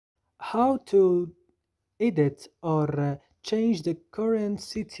how to edit or change the current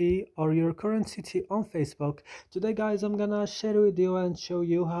city or your current city on Facebook. Today guys, I'm gonna share with you and show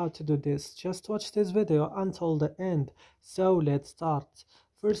you how to do this. Just watch this video until the end. So let's start.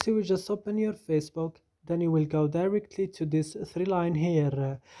 First you will just open your Facebook, then you will go directly to this three line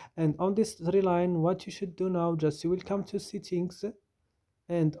here, and on this three line what you should do now, just you will come to settings,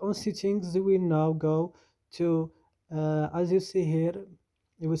 and on settings you will now go to as you see here,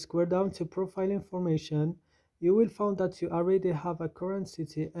 you will scroll down to profile information. You will find that you already have a current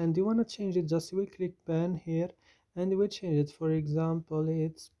city and you want to change it. Just you will click pen here and you will change it. For example,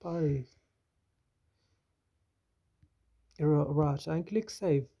 it's Paris, right, and click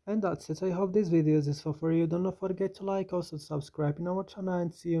save, and that's it. I hope this video is useful for you. Don't forget to like, also subscribe in our channel,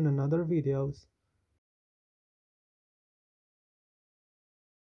 and see you in another videos.